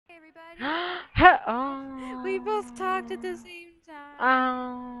everybody. We both talked at the Oh. same time.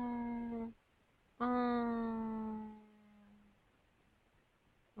 Oh. Oh.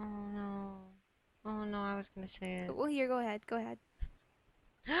 Oh no. Oh no, I was gonna say it. Well, here, go ahead. Go ahead.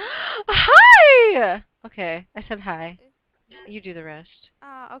 Hi! Okay, I said hi. You do the rest.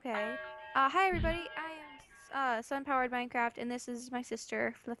 Okay. Hi everybody. I am Sunpowered Minecraft, and this is my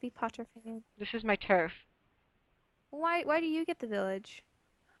sister, Fluffy Potter fan. This is my turf. Why do you get the village?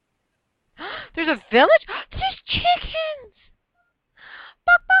 There's a village? There's chickens!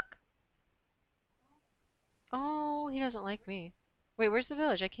 Buck, buck! Oh, he doesn't like me. Wait, where's the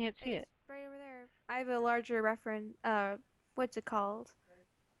village? I can't see It's it. right over there. I have a larger reference. What's it called?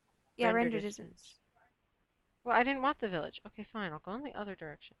 Yeah, Render render distance. distance. Well, I didn't want the village. Okay, fine. I'll go in the other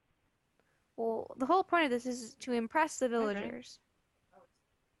direction. Well, the whole point of this is to impress the Okay. villagers.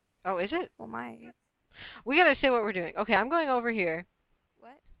 Oh, is it? Well, my We gotta say what we're doing. Okay, I'm going over here.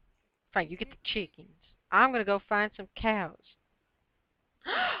 what? Fine, you get the chickens. I'm gonna go find some cows.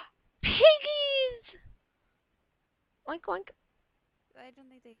 Piggies! Oink, oink, I don't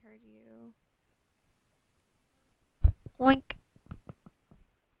think they heard you. oink,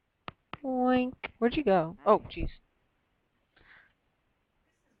 oink. Where'd you go? Oh, jeez.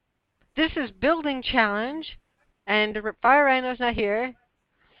 This is building challenge, and Fire Rhino's not here,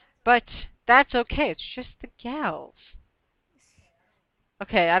 but that's okay. It's just the gals.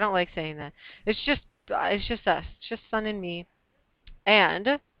 Okay, I don't like saying that. It's just us. It's just Sun and me.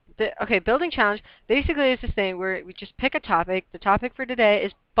 And okay, building challenge basically is this thing where we just pick a topic. The topic for today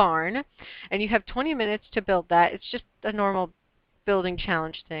is barn, and you have 20 minutes to build that. It's just a normal building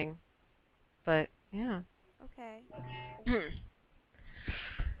challenge thing. But yeah. Okay.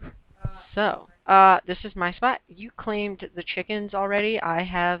 So, this is my spot. You claimed the chickens already. I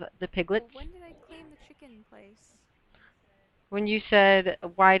have the piglets. Well, when did I claim the chicken place? When you said,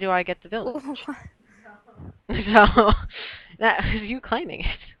 "Why do I get the Well, village?" what? So, that was you claiming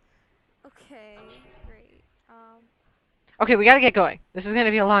it. Okay, great. Okay, we gotta get going. This is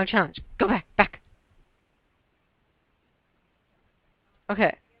gonna be a long challenge. Go back, back.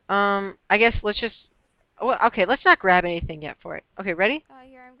 Okay. I guess let's just. Well, okay, let's not grab anything yet for it. Okay, ready?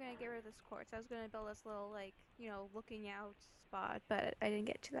 Here, I'm gonna get rid of this quartz. I was gonna build this little, like, looking out spot, but I didn't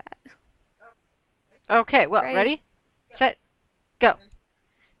get to that. Okay, well, Ready? ready, set, go.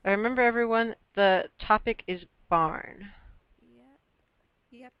 Remember, everyone, the topic is barn. Yep.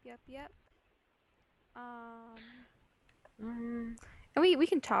 Yep, yep, yep. Mm, And we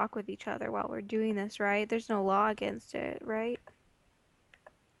can talk with each other while we're doing this, right? There's no law against it, right?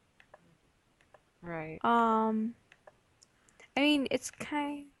 right. I mean, it's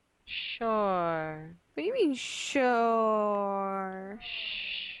kind. Sure. What do you mean, sure?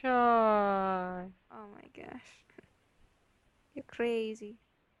 Sure. Oh my gosh, you're crazy.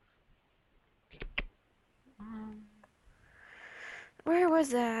 Um, Where was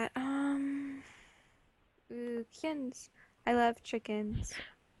that? Ooh, chickens. I love chickens.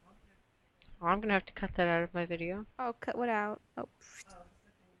 I'm gonna have to cut that out of my video. Oh, cut what out? Oh,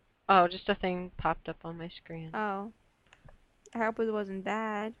 Oh, just a thing popped up on my screen. oh. I hope it wasn't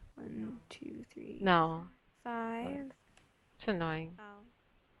bad. 1, 2, 3, No, but 5. it's annoying.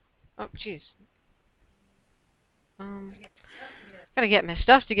 Oh. Oh, jeez. Gotta get my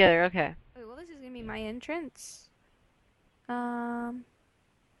stuff together. Okay. Wait, well, this is gonna be my entrance. Um,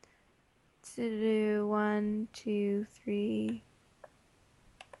 to do 1, 2, 3.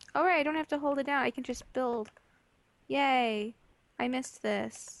 Oh, right, I don't have to hold it down. I can just build. Yay! I missed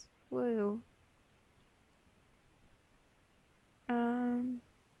this. Woo. Um.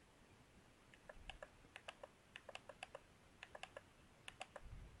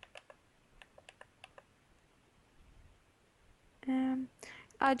 Um.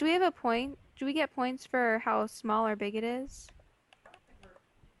 Do we have a point? Do we get points for how small or big it is?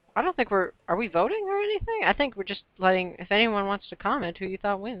 I don't think are we voting or anything? I think we're just letting, if anyone wants to comment, who you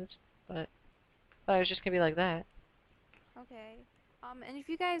thought wins. But I thought it was just gonna be like that. Okay. And if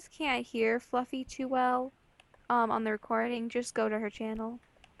you guys can't hear Fluffy too well, on the recording, just go to her channel.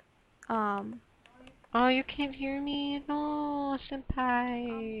 Um, Oh, you can't hear me? No, um,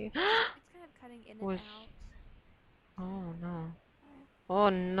 senpai. it's kind of cutting in and Was, out. oh no. Oh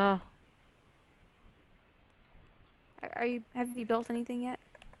no. Have you built anything yet?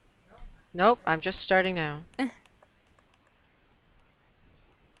 Nope, I'm just starting now.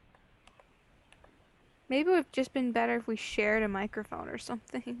 Maybe it would just been better if we shared a microphone or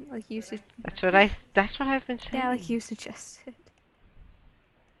something, like you said. That's what I've been Yeah, like saying. you suggested.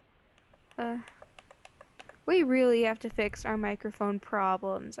 Uh, we really have to fix our microphone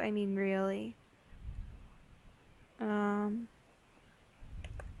problems. I mean, really. Um,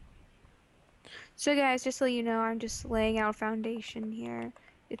 So guys, just so you know, I'm just laying out foundation here.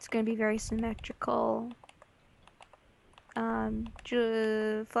 It's gonna be very symmetrical.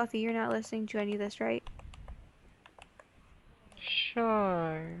 Fluffy, you're not listening to any of this, right?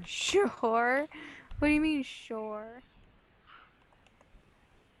 Sure. Sure. What do you mean, sure?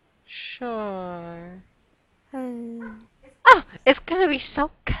 Sure. Hmm. Oh, it's gonna be so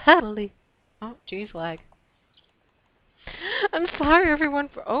cuddly. Oh, jeez, lag. I'm sorry, everyone.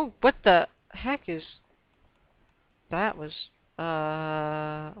 For oh, what the heck is that? Was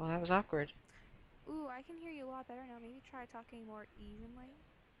well, that was awkward. Ooh, I can hear you a lot better now. Maybe try talking more evenly.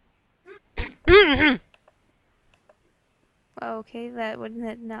 I Okay, that wouldn't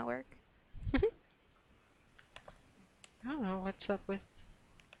that not work? don't know what's up with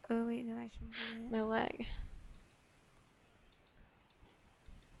Oh wait, no, I shouldn't do that. my leg.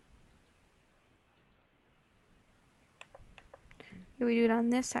 Here we do it on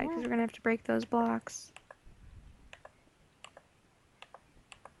this side because we're gonna have to break those blocks.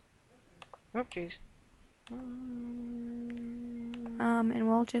 Oh, jeez. And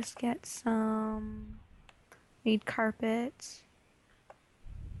we'll just get some. Need carpet.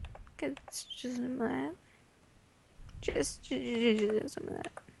 Get just some of that. Just some of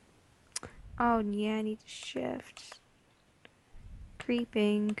that. Oh yeah, I need to shift.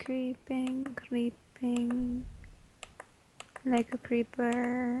 Creeping, creeping, creeping. Like a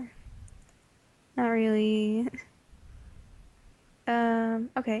creeper. Not really.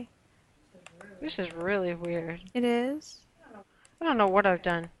 Okay. This is really weird. It is. I don't know what I've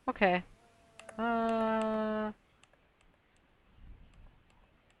done. Okay. Uh,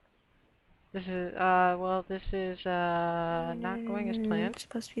 this is, No, no, no, not no, going as no, no. planned. It's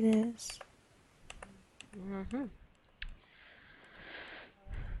supposed to be this. Mm-hmm.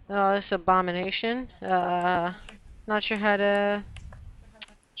 Oh, this abomination. Not sure how to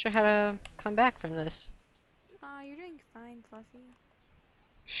come back from this. You're doing fine, Fluffy.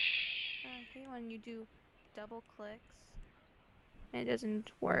 Shh. I hate when you do double clicks and it doesn't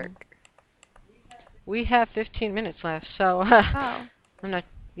Mm. work. We have 15 minutes left, so Oh. I'm not.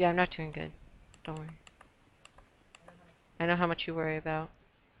 Yeah, I'm not doing good. Don't worry. I know how much you worry about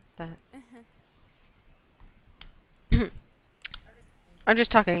that. I'm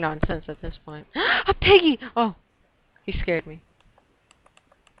just talking nonsense at this point. A piggy! Oh, he scared me.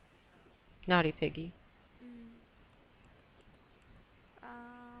 Naughty piggy. mm.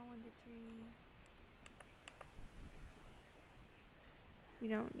 1, 2, 3. We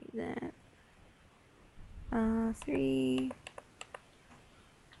don't need that. 3,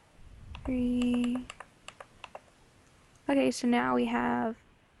 3. Okay, so now we have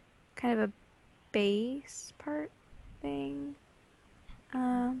kind of a base part thing.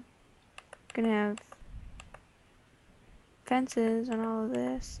 Gonna have fences on all of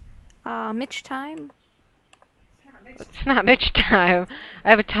this. Mitch time. It's not much time. I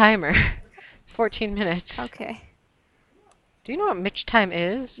have a timer. 14 minutes. Okay. Do you know what Mitch time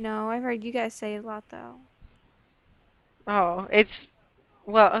is? No, I've heard you guys say it a lot though. Oh, it's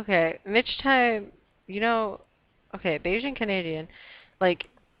well, okay. Mitch time, you know, okay, Beijing Canadian, like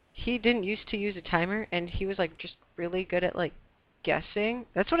he didn't used to use a timer and he was like just really good at like guessing.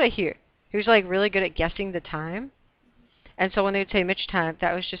 That's what I hear. He was like really good at guessing the time. And so when they would say Mitch time,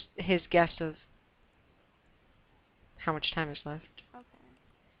 that was just his guess of how much time is left. Okay.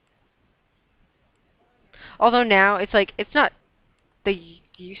 Although now it's like it's not they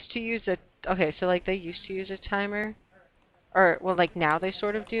used to use a okay, so like they used to use a timer or well like now they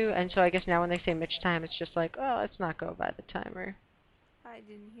sort of do and so I guess now when they say Mitch time it's just like, oh, let's not go by the timer. I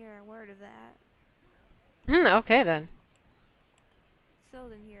didn't hear a word of that. Okay then. Still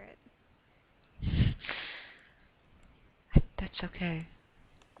didn't hear it. That's okay.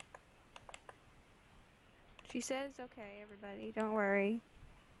 She says okay, everybody, don't worry.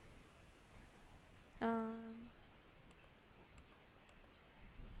 Um.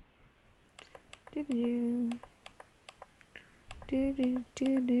 Do do do do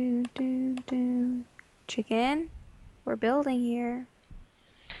do do do do. Chicken. We're building here.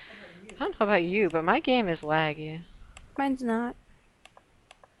 I don't know about you, but my game is laggy. Mine's not.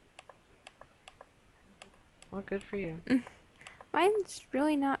 Well, good for you. Mine's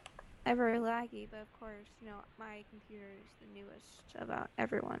really not ever laggy, but of course, you know, my computer is the newest about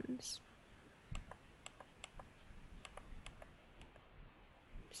everyone's.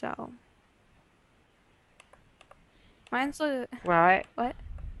 So, mine's a Well, I what?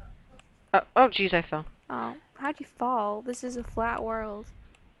 oh geez, I fell. Oh, how'd you fall? This is a flat world.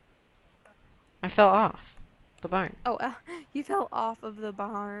 I fell off the barn. Oh, you fell off of the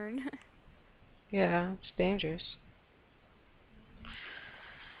barn. Yeah, it's dangerous.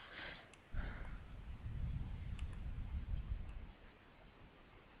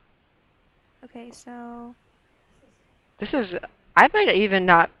 Okay, so This is. I might even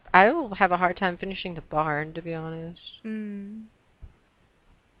not. I will have a hard time finishing the barn, to be honest. here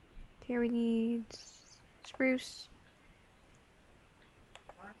we need spruce.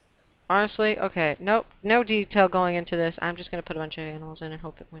 Honestly, okay. Nope. No detail going into this. I'm just gonna put a bunch of animals in and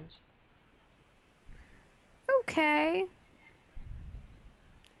hope it wins. Okay.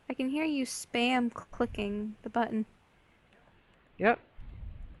 I can hear you spam clicking the button. Yep.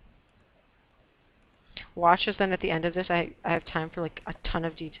 Watch as then at the end of this, I have time for like a ton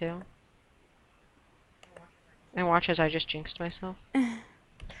of detail. And watch as I just jinxed myself.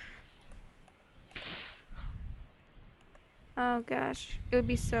 Oh gosh, it would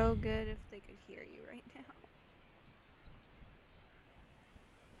be so good if they could hear you right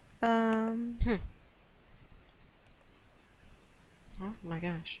now. Hmm. Oh my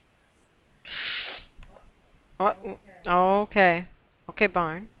gosh. Oh, okay. Okay,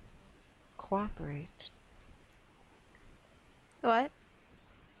 barn. Cooperate. What?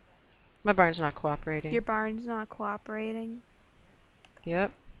 My barn's not Your cooperating. barn's not cooperating?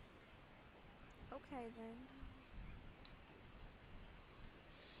 Yep. Okay then.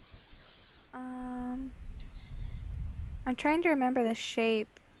 Um, I'm trying to remember the shape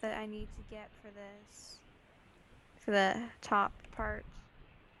that I need to get for this. For the top part.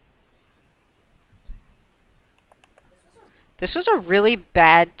 This was a really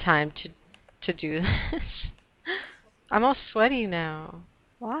bad time to do this. I'm all sweaty now.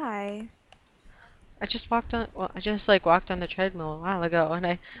 Why? I just walked on. Well, I just like walked on the treadmill a while ago, and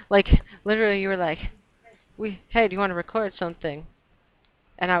I like literally you were like, hey, do you want to record something?"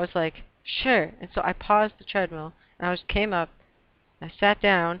 And I was like, "Sure." And so I paused the treadmill, and came up, I sat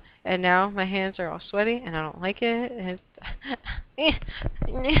down, and now my hands are all sweaty, and I don't like it. And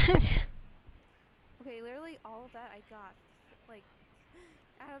Okay, literally all of that I got. Like,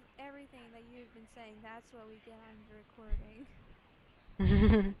 out of everything that you've been saying, that's what we get on the recording.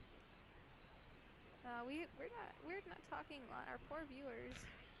 We're not talking a lot. Our poor viewers.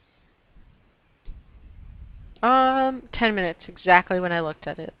 10 minutes exactly when I looked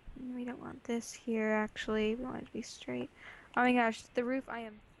at it. We don't want this here, actually. We want it to be straight. Oh my gosh, the roof, I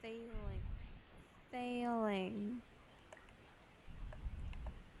am failing. Failing.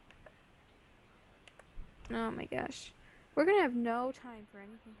 Oh my gosh. We're gonna have no time for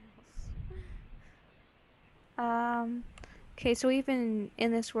anything else. Okay, so we've been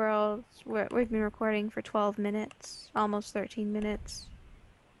in this world, we've been recording for 12 minutes, almost 13 minutes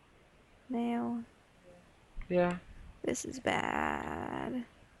now. Yeah. This is bad.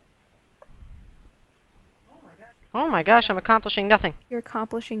 Oh my gosh, I'm accomplishing nothing. You're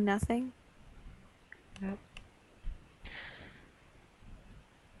accomplishing nothing? Yep.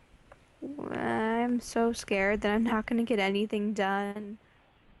 I'm so scared that I'm not gonna get anything done.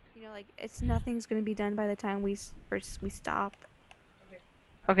 You know, like, nothing's gonna be done by the time we stop.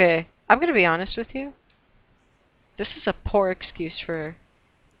 Okay, I'm gonna be honest with you. This is a poor excuse for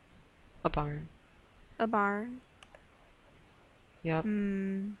a barn. A barn. Yep.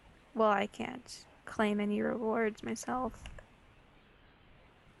 Well, I can't claim any rewards myself.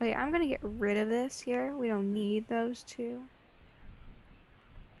 Okay, I'm gonna get rid of this here. We don't need those two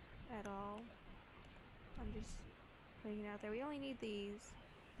at all. I'm just putting it out there. We only need these.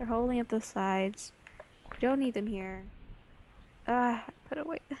 They're holding up the sides. We don't need them here. Put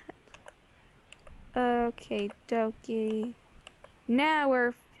away that. Okay, dokie. Now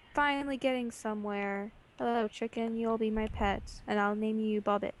we're finally getting somewhere. Hello, chicken. You'll be my pet, and I'll name you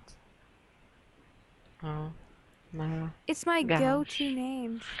Bobbit. Oh my It's my go-to gosh.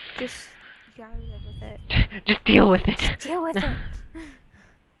 name. Just, you gotta live with it. Just deal with Just it. deal with it.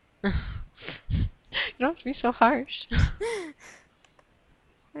 You don't have to be so harsh.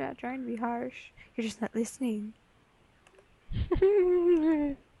 We're not trying to be harsh. You're just not listening.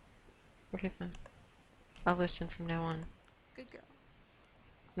 Okay, fine. I'll listen from now on. Good girl.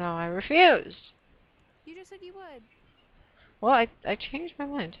 No, I refuse. You just said you would. Well, I changed my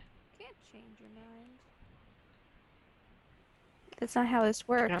mind. Can't change your mind. That's not how this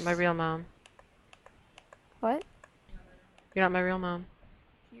You're not my works. real mom. What? You're not my real mom.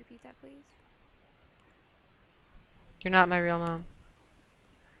 Can you repeat that, please? You're not my real mom.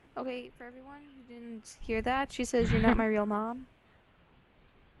 Okay, for everyone who didn't hear that, she says you're not my real mom.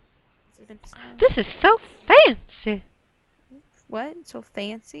 This isn't so. This is so fancy. What? So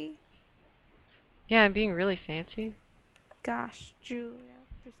fancy? Yeah, I'm being really fancy. Gosh, Julia,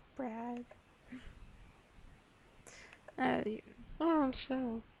 just brag. Oh, I'm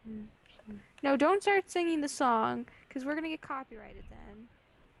so. No, don't start singing the song, because we're gonna get copyrighted then.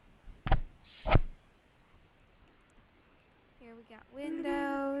 Here we got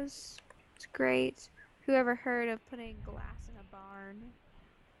windows. It's great. Whoever heard of putting glass in a barn?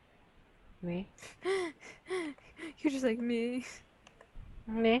 Me? You're just like me,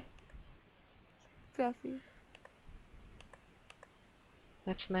 Me? Fluffy.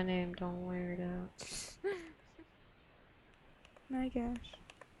 That's my name. Don't wear it out. My gosh.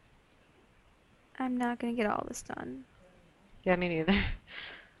 I'm not gonna get all this done. Yeah, me neither.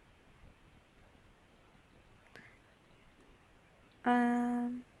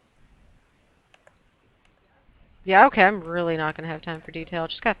 Um, Yeah, okay, I'm really not gonna have time for detail.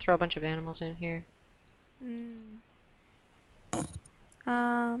 Just gotta throw a bunch of animals in here. mm,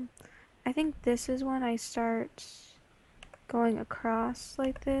 um, I think this is when I start going across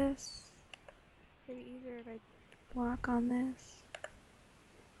like this. Maybe easier if I walk on this.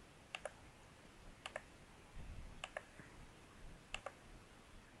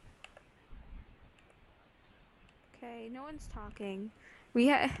 Okay, no one's talking. We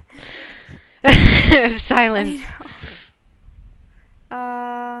ha- Silence.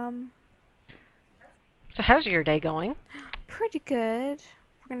 I know. So how's your day going? Pretty good.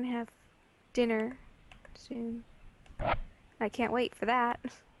 We're gonna have dinner soon. I can't wait for that.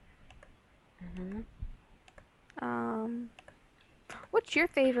 Hmm. Um, what's your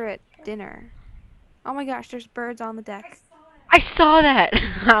favorite dinner? Oh my gosh, there's birds on the deck. I saw that.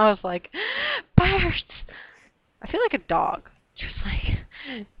 I was like, birds. I feel like a dog. Just like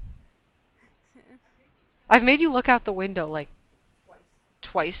I've made you look out the window like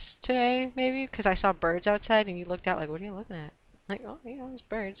twice today, maybe, because I saw birds outside, and you looked out like, what are you looking at? Like, oh, there's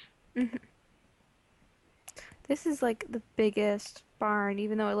birds. This is like the biggest barn,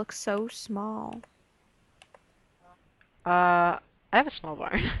 even though it looks so small. I have a small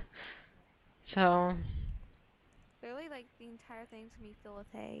barn, so Literally, like the entire thing's gonna be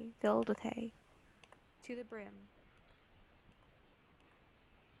filled with hay, to the brim.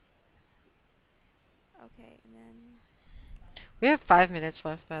 Okay, and then we have 5 minutes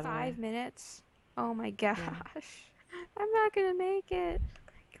left, by the way. 5 minutes. Oh my Yeah. gosh, I'm not gonna make it.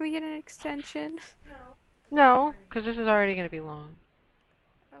 Can we get an extension? No, because this is already gonna be long.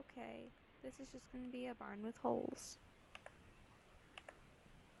 Okay, this is just gonna be a barn with holes.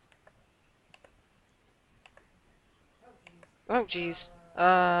 Oh, jeez.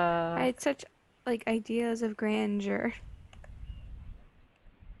 I had such like ideas of grandeur.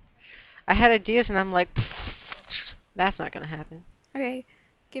 I had ideas, and I'm like, that's not gonna happen. Okay,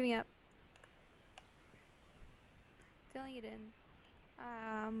 giving up. Filling it in.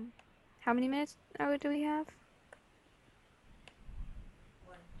 How many minutes do we have?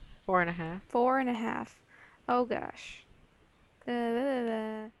 4.5. 4.5. Oh gosh. Blah, blah,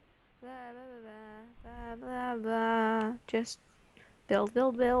 blah, blah, blah, blah, blah, blah. Just build,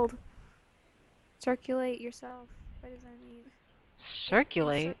 build, build. Circulate yourself. What does that mean?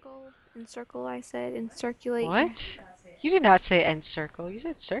 Circulate? Encircle, I said. Encirculate What? your. You did not say encircle. You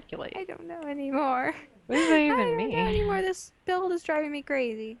said circulate. I don't know anymore. What does that even I don't know anymore. mean? This build is driving me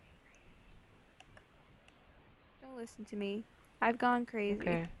crazy. Don't listen to me. I've gone crazy.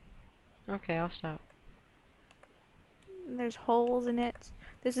 Okay. Okay, I'll stop. There's holes in it.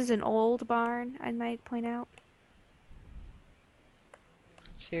 This is an old barn, I might point out.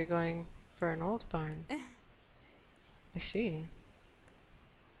 So you're going for an old barn. It I see.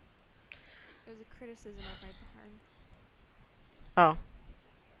 was a criticism of my barn. Oh.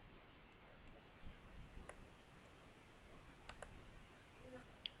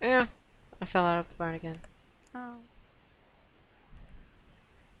 Yeah. I fell out of the barn again. Oh.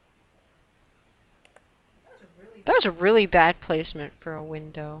 That was a really bad placement for a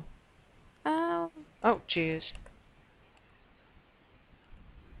window. Oh. Oh, jeez.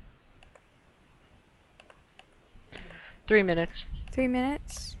 3 minutes. 3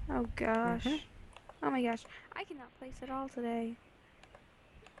 minutes? Oh Mhm. gosh. Oh my gosh. I cannot place it all today.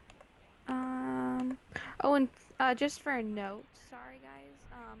 Um. Oh, and just for a note, sorry guys.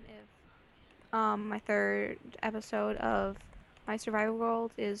 If my third episode of my survival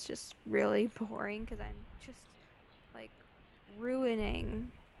world is just really boring because I'm just like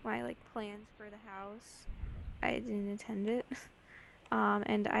ruining my like plans for the house. I didn't intend it.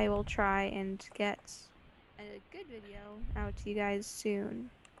 And I will try and get a good video out to you guys soon.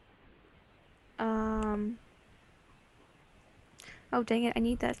 Um, oh dang it, I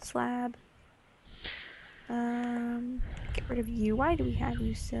need that slab. Get rid of you. Why do we have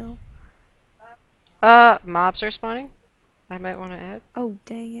you still? Mobs are spawning. I might want to add. Oh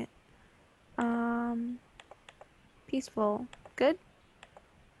dang it. Um, peaceful. Good.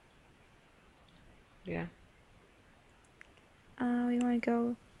 Yeah. We want to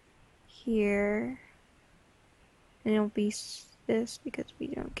go here, and it'll be this because we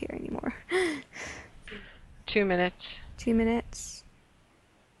don't care anymore. 2 minutes. 2 minutes.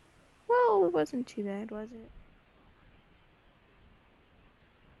 Well, it wasn't too bad, was it?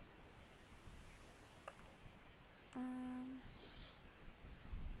 Um,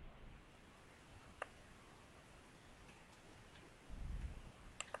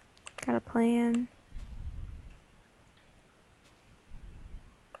 got a plan.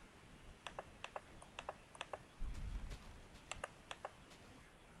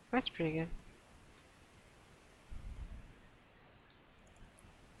 That's pretty good.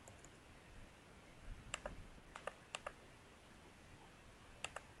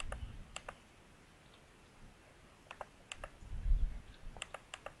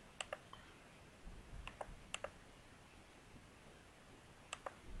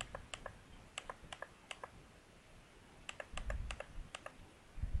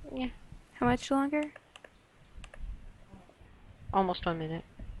 Yeah. How much longer? Almost 1 minute.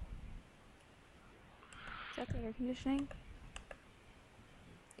 Is that the air conditioning?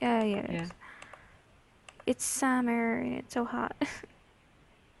 Yeah, yeah, it Yeah. is. It's summer and it's so hot.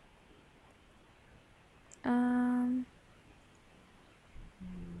 um,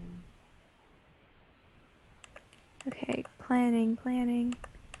 okay, planning.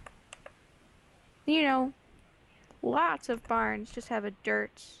 You know, lots of barns just have a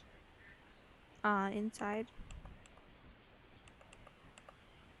dirt inside.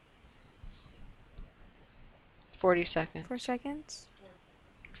 40 seconds. 4 seconds.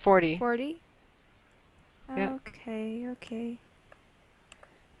 40. 40. Yep. Okay, okay.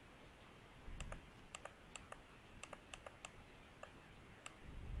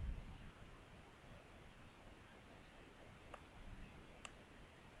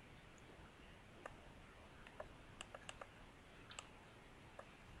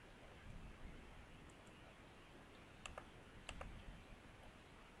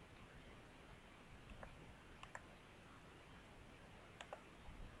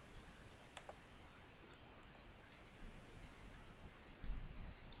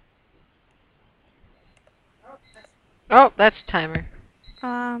 Oh, that's a timer.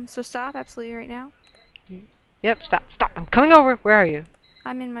 So stop absolutely right now. Yep, stop, stop. I'm coming over. Where are you?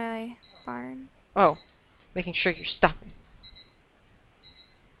 I'm in my barn. Oh, making sure you're stopping.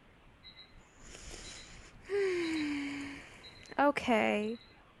 Okay.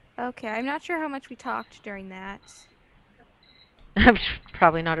 Okay, I'm not sure how much we talked during that.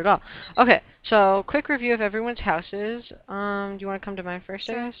 Probably not at all. Okay, so quick review of everyone's houses. Do you want to come to mine first,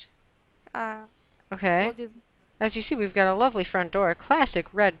 I Sure. guess? Uh, we'll Okay. do. As you see, we've got a lovely front door. Classic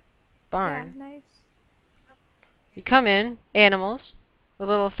red Yeah, barn. nice. You come in, animals, a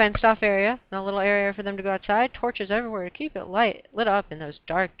little fenced off area, and a little area for them to go outside. Torches everywhere to keep it lit up in those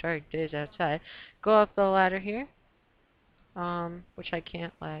dark, dark days outside. Go up the ladder here, which I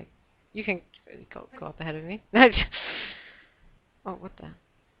can't like. You can go up ahead of me. Oh, what the?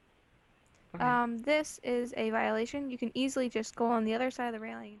 Okay. This is a violation. You can easily just go on the other side of the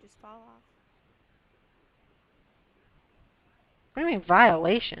railing and just fall off. What do you mean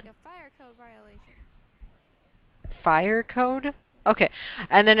violation? A fire code violation. Fire code? Yeah. Okay.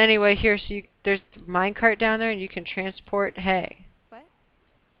 And then anyway, here, so there's minecart down there, and you can transport hay. What?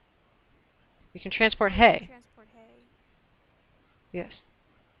 You can transport Oh, you can hay. transport hay. Yes.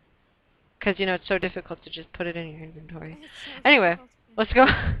 Because, you know, it's so difficult to just put it in your inventory. It's so Anyway, difficult to put in let's your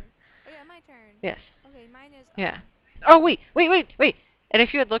go. inventory. Oh yeah, my turn. Yes. Okay, mine is Yeah. Oh, wait. And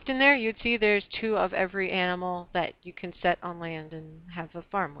if you had looked in there, you'd see there's 2 of every animal that you can set on land and have a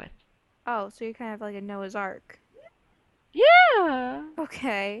farm with. Oh, so you're kind of like a Noah's Ark. Yeah.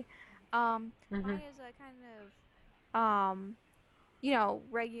 Okay. Mhm. Mine is a kind of you know,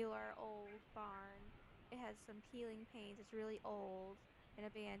 regular old barn. It has some peeling paint. It's really old and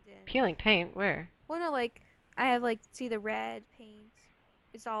abandoned. Peeling paint, where? Well, no, like I have like see the red paint.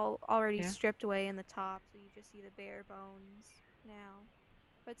 It's all already Yeah. stripped away in the top, so you just see the bare bones now.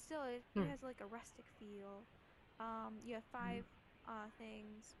 But still, it Hmm. has like a rustic feel. You have five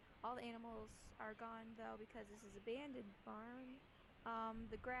things. All the animals are gone though because this is abandoned barn.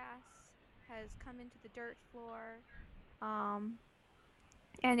 The grass has come into the dirt floor. Um,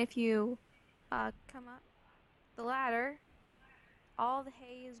 and if you come up the ladder, all the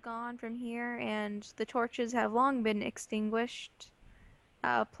hay is gone from here, and the torches have long been extinguished.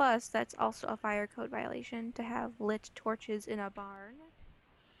 Plus, that's also a fire code violation to have lit torches in a barn.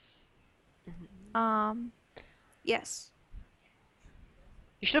 Mhm. Um, yes,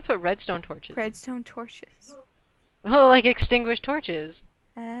 You should have put redstone torches in. redstone torches. Oh, like extinguished torches.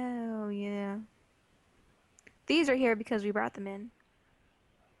 Oh, yeah. These are here because we brought them in.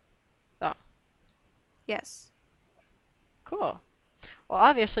 Oh, Yes. Cool. Well,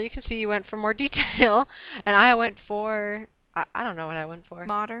 obviously you can see you went for more detail, and I went for I don't know what I went for.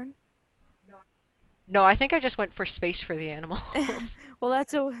 Modern. No, I think I just went for space for the animals. Well,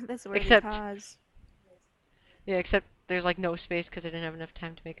 that's a worthy Except, cause. yeah, except there's like no space because I didn't have enough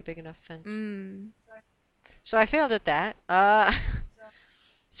time to make a big enough fence. Mm. So I failed at that.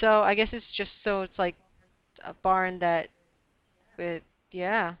 So I guess it's just so it's like a barn that it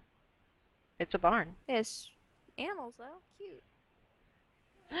yeah, it's a barn. Yes. Animals though, cute.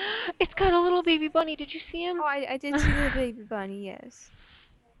 It's got a little baby bunny. Did you see Oh, him? I did see the baby bunny. Yes.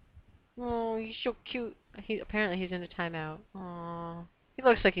 Oh, he's so cute. He apparently he's in a timeout. Oh, he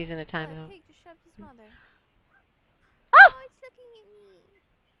looks like he's in a Look, timeout. pig just shoved his mother. Ah! Oh, it's looking at me.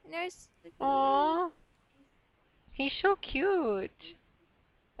 And there's looking at me. Oh, he's so cute.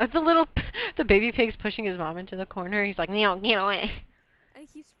 The little the baby pig's pushing his mom into the corner. He's like, "No, get away." And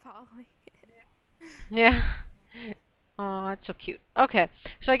he keeps following it. Yeah. Oh, that's so cute. Okay,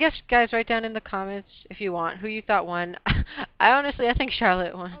 so I guess guys, write down in the comments if you want who you thought won. I think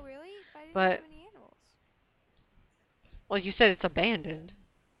Charlotte won, Oh, really? But I didn't but have any animals. well, you said it's abandoned,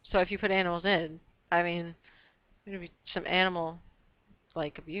 so if you put animals in, I mean, there's gonna be some animal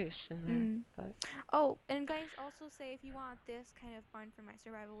like abuse in there, Mm. but Oh, and guys, also say if you want this kind of barn for my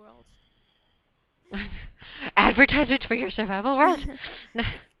survival world. advertise it for your survival world. Like,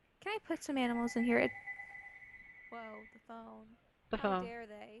 can I put some animals in here? Whoa, the phone. The How phone. dare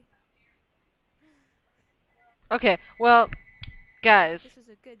they? Okay, well, guys, This was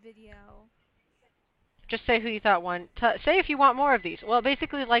a good video. just say who you thought won. Say if you want more of these. Well,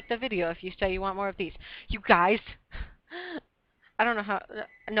 basically like the video if you say you want more of these. You guys, I don't know how.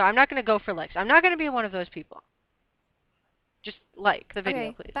 No, I'm not gonna go for likes. I'm not gonna be one of those people. Just like the video,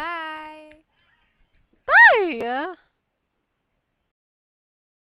 Okay, please. bye. Bye.